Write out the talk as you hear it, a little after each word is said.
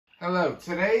Hello,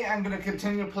 today I'm going to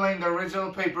continue playing the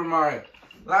original Paper Mario.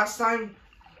 Last time,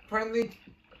 apparently,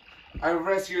 I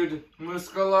rescued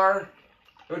Muscular,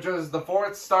 which was the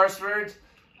 4th Star Spirit,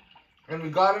 and we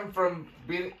got him from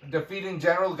defeating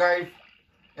General Guy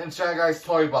in Shy Guy's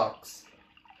toy box.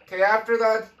 Okay, after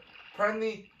that,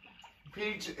 apparently,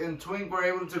 Peach and Twink were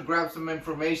able to grab some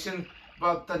information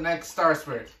about the next Star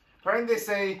Spirit. Apparently, they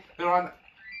say they're on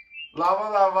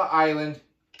Lava Island.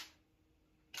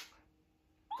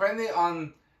 Apparently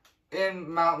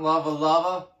in Mount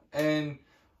Lava and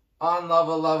on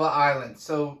Lava Island.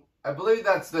 So I believe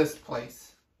that's this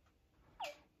place.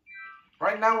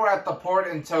 Right now we're at the port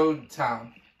in Toad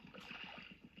Town.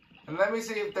 And let me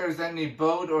see if there's any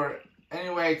boat or any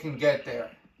way I can get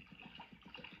there.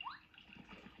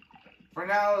 For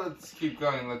now, let's keep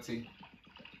going. Let's see.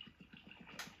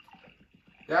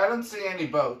 Yeah, I don't see any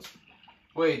boats.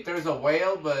 Wait, there's a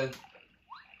whale, but...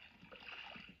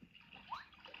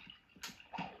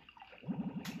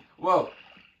 Whoa,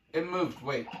 it moved,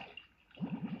 wait.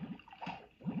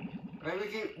 Let me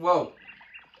keep, whoa.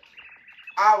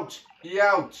 Ouch,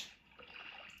 youch.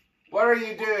 What are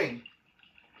you doing?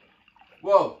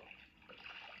 Whoa.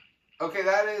 Okay,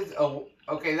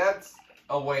 that's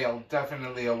a whale,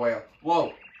 definitely a whale.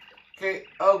 Whoa. Okay,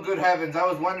 oh good heavens, I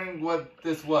was wondering what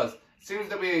this was. Seems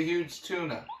to be a huge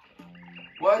tuna.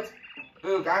 What?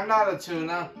 Look, I'm not a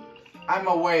tuna, I'm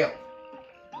a whale.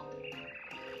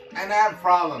 And I have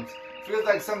problems. Feels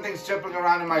like something's jumping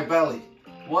around in my belly.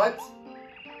 What?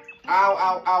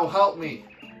 Ow, help me.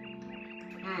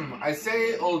 I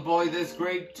say, old boy, this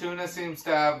great tuna seems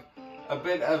to have a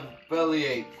bit of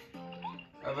bellyache.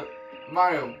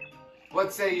 Mario,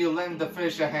 what say you lend the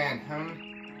fish a hand,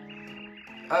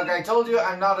 Look, I told you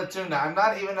I'm not a tuna. I'm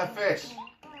not even a fish.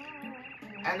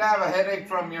 And I have a headache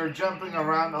from your jumping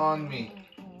around on me.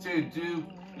 Dude, do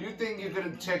you think you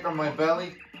could check on my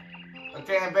belly?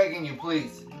 Okay, I'm begging you,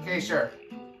 please. Okay, sure.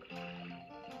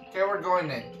 Okay, we're going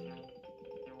in.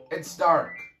 It's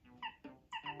dark.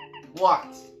 What?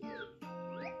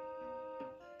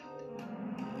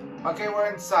 Okay, we're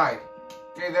inside.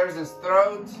 Okay, there's his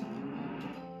throat.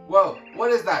 Whoa, what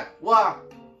is that?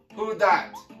 What? Who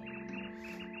that?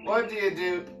 What do you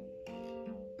do?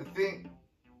 The thing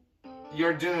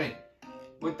you're doing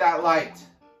with that light?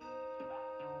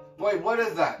 Wait, what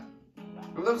is that?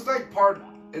 It looks like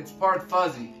it's part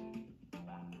fuzzy.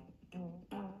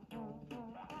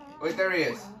 Wait, there he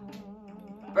is.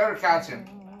 Better catch him.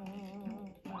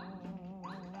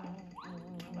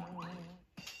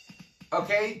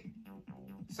 Okay,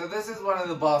 so this is one of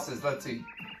the bosses. Let's see.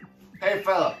 Hey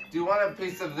fella, do you want a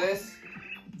piece of this?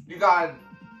 You got it.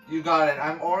 You got it.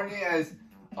 I'm orny as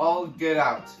all get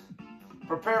out.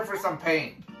 Prepare for some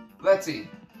pain. Let's see.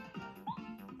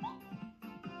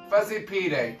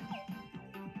 Fuzzipede.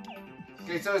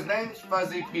 Okay, so his name's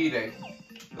Fuzzipede.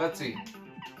 Let's see.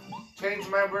 Change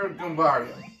member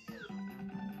Goombario.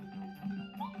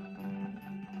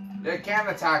 They can't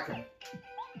attack him.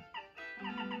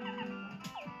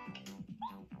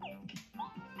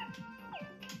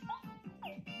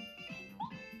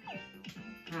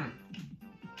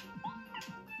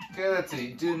 Okay, let's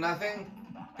see. Do nothing.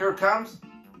 Here it comes.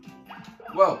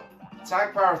 Whoa.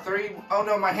 Attack power 3. Oh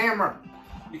no, my hammer.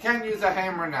 You can't use a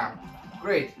hammer now.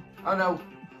 Great. Oh no.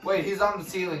 Wait, he's on the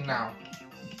ceiling now.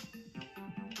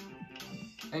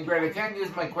 And great, I can't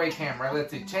use my Quake hammer.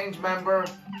 Let's see. Change member.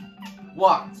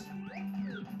 What?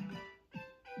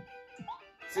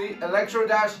 See? Electro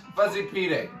Dash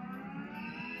Fuzzipede.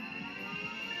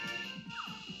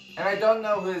 And I don't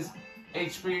know his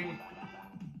HP.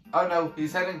 Oh no,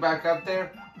 he's heading back up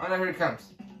there. Oh no, here he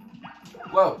comes.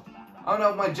 Whoa. Oh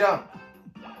no, my jump.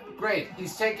 Great,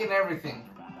 he's taking everything.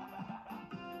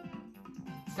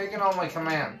 He's taking all my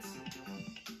commands.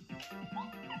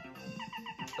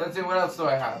 Let's see, what else do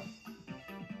I have?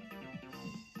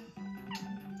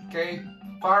 Okay,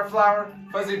 Fire Flower,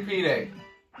 Fuzzipede.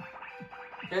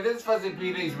 Okay, this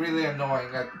Fuzzipede is really annoying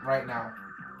right now.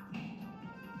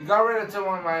 He got rid of some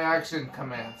of my action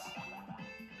commands.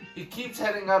 He keeps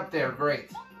heading up there,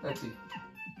 great. Let's see.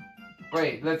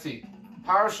 Wait, let's see.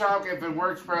 Power Shock, if it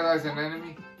works, paralyze an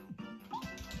enemy.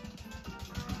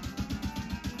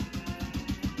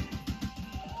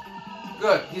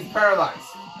 Good, he's paralyzed.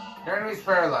 Your enemy's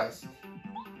paralyzed.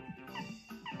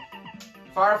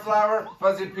 Fire Flower,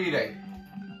 Fuzzipede.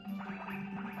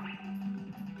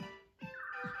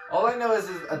 All I know is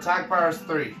his attack power is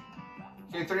 3.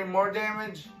 Okay, 3 more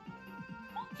damage.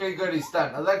 Okay, good, he's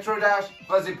stunned. Electro Dash,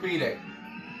 Fuzzipede.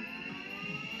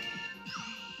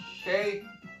 Okay,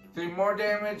 3 more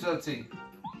damage, let's see.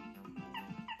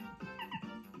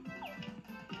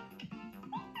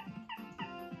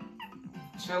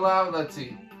 Chill out, let's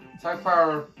see. Attack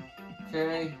power,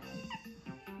 okay.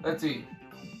 Let's see.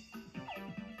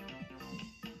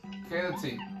 Okay, let's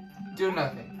see. Do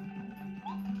nothing.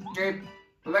 Okay,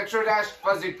 Electro Dash,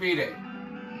 Fuzzipede.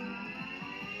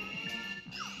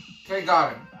 Okay,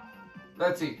 got him.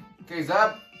 Let's see. Okay, he's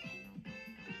up.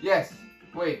 Yes.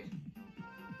 Wait.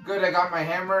 Good, I got my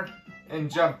hammer and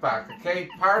jump back. Okay,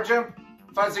 power jump,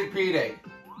 Fuzzipede.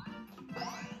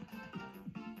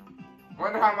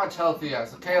 Wonder how much health he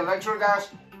has. Okay, Electro Dash,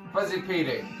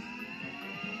 Fuzzipede.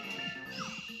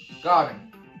 Got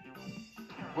him.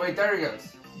 Wait, there he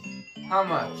goes. How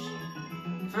much?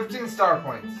 15 star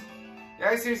points. Yeah,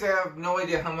 I seriously have no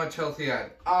idea how much health he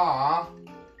had. Aww.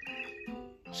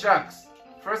 Shucks.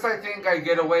 First I think I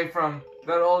get away from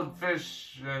that old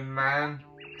fishing man,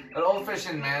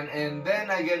 and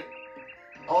then I get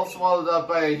all swallowed up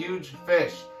by a huge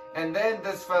fish. And then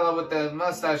this fella with the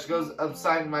mustache goes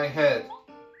upside my head.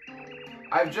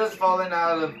 I've just fallen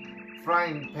out of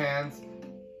frying pans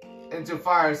into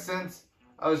fire since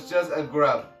I was just a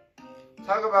grub.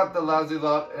 Talk about the lousy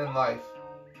lot in life.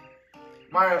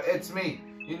 Mario, it's me.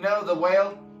 You know the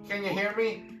whale? Can you hear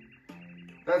me?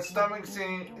 That stomach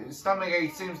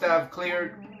ache seems to have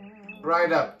cleared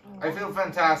right up. I feel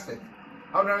fantastic.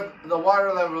 Oh no, the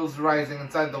water level's rising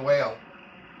inside the whale.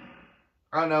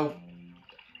 Oh no.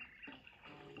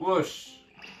 Whoosh.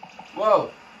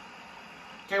 Whoa.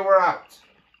 Okay, we're out.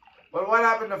 But what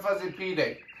happened to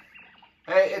Fuzzipede?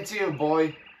 Hey, it's you,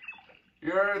 boy.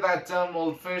 You're that dumb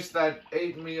old fish that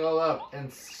ate me all up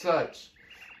and such.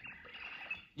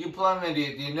 You plumb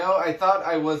idiot. You know, I thought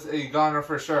I was a goner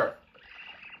for sure.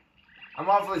 I'm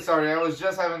awfully sorry. I was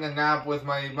just having a nap with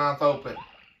my mouth open.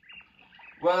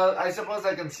 Well, I suppose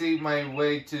I can see my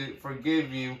way to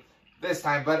forgive you this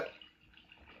time, but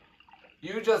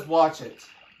you just watch it.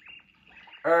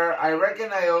 I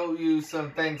reckon I owe you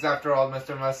some thanks after all,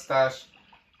 Mr. Mustache.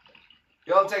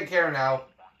 Y'all take care now.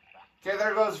 Okay,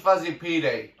 there goes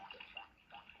Fuzzipede.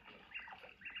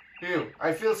 Phew,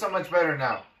 I feel so much better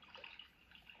now.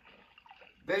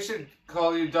 They should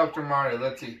call you Dr. Mario.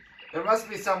 Let's see. There must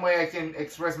be some way I can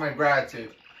express my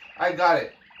gratitude. I got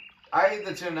it. I,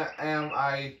 the tuna,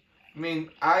 I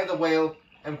the whale,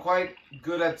 am quite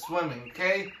good at swimming,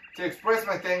 okay? To express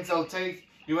my thanks, I'll take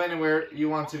you anywhere you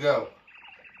want to go.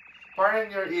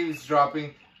 Pardon your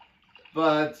eavesdropping,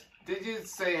 but did you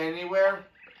say anywhere?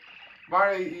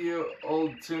 Mario, you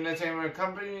old tuna tamer,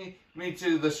 accompany me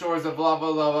to the shores of Lava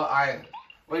Lava Island.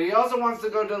 Wait, he also wants to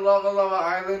go to Lava Lava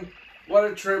Island? What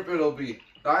a trip it'll be.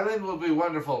 The island will be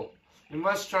wonderful. You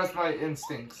must trust my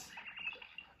instincts.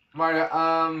 Mario,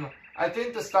 I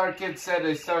think the Star Kid said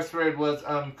a Star Spirit was,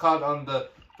 caught on the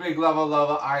Big Lava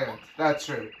Lava Island. That's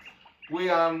true.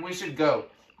 We should go.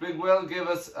 Big Will give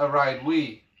us a ride.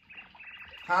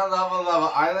 Huh, Lava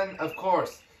Lava Island? Of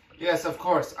course. Yes, of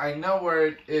course. I know where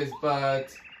it is,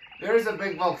 but there is a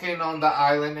big volcano on the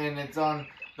island, and it's on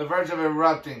the verge of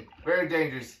erupting. Very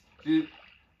dangerous. Do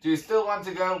you still want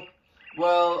to go?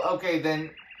 Well, okay,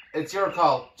 then it's your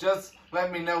call. Just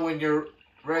let me know when you're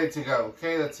ready to go.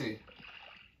 Okay, let's see.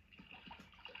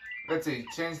 Let's see.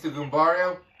 Change to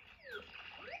Goombario.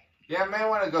 Yeah, I may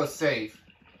want to go safe.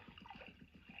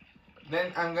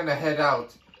 Then I'm gonna head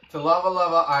out to Lava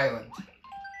Lava Island.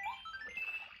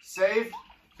 Safe?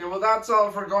 Okay, well that's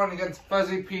all for going against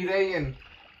Fuzzipede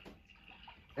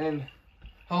and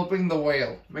helping the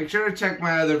whale. Make sure to check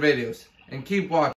my other videos and keep watching.